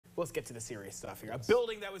Let's get to the serious stuff here. A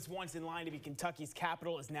building that was once in line to be Kentucky's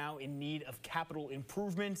capital is now in need of capital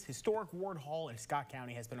improvements. Historic Ward Hall in Scott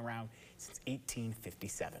County has been around since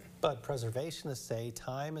 1857. But preservationists say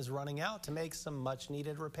time is running out to make some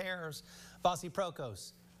much-needed repairs. Vasi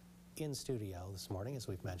Prokos in studio this morning, as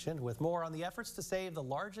we've mentioned, with more on the efforts to save the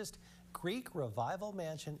largest Greek revival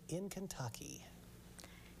mansion in Kentucky.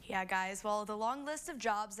 Yeah, guys, well, the long list of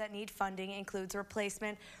jobs that need funding includes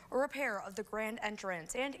replacement or repair of the grand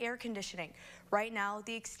entrance and air conditioning. Right now,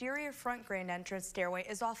 the exterior front grand entrance stairway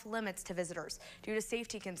is off limits to visitors due to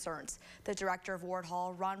safety concerns. The director of Ward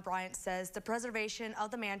Hall, Ron Bryant, says the preservation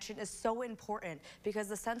of the mansion is so important because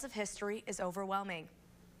the sense of history is overwhelming.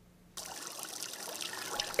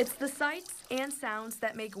 It's the sights and sounds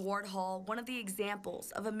that make Ward Hall one of the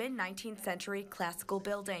examples of a mid-19th century classical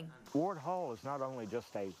building. Ward Hall is not only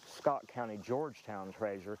just a Scott County, Georgetown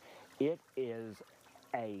treasure, it is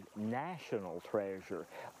a national treasure.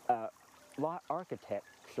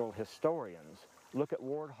 Architectural historians look at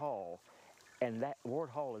Ward Hall, and that Ward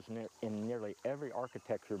Hall is in nearly every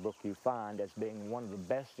architecture book you find as being one of the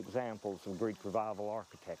best examples of Greek Revival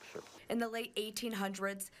architecture. In the late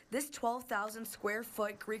 1800s, this 12,000 square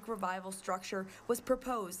foot Greek Revival structure was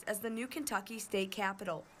proposed as the new Kentucky state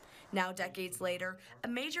capitol. Now, decades later, a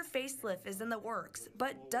major facelift is in the works,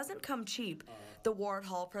 but doesn't come cheap. The Ward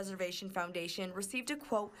Hall Preservation Foundation received a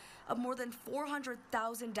quote of more than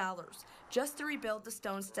 $400,000 just to rebuild the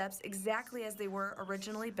stone steps exactly as they were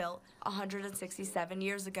originally built 167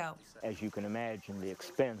 years ago. As you can imagine, the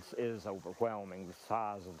expense is overwhelming, the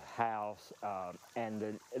size of the house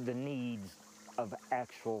and the needs of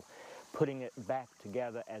actual putting it back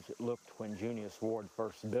together as it looked when Junius Ward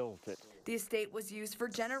first built it. The estate was used for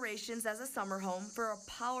generations as a summer home for a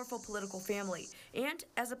powerful political family and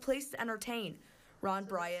as a place to entertain. Ron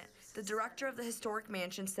Bryant, the director of the historic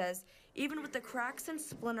mansion, says even with the cracks and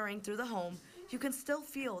splintering through the home, you can still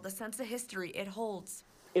feel the sense of history it holds.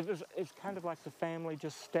 It's kind of like the family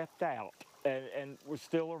just stepped out and we're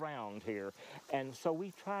still around here. And so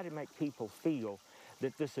we try to make people feel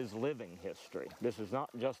that this is living history. This is not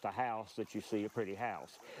just a house that you see, a pretty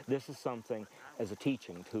house. This is something as a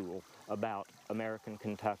teaching tool about American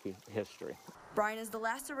Kentucky history. Brian is the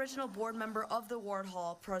last original board member of the Ward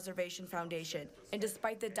Hall Preservation Foundation, and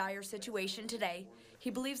despite the dire situation today, he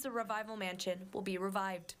believes the Revival Mansion will be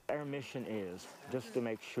revived. Our mission is just to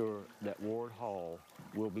make sure that Ward Hall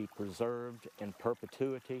will be preserved in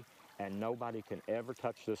perpetuity and nobody can ever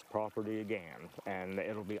touch this property again, and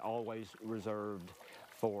it'll be always reserved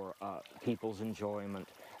for people's enjoyment,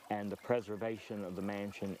 and the preservation of the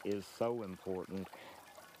mansion is so important,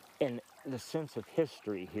 and the sense of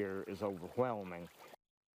history here is overwhelming.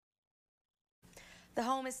 The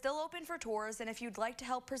home is still open for tours, and if you'd like to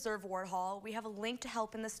help preserve Ward Hall, we have a link to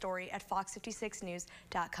help in the story at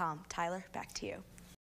fox56news.com. Tyler, back to you.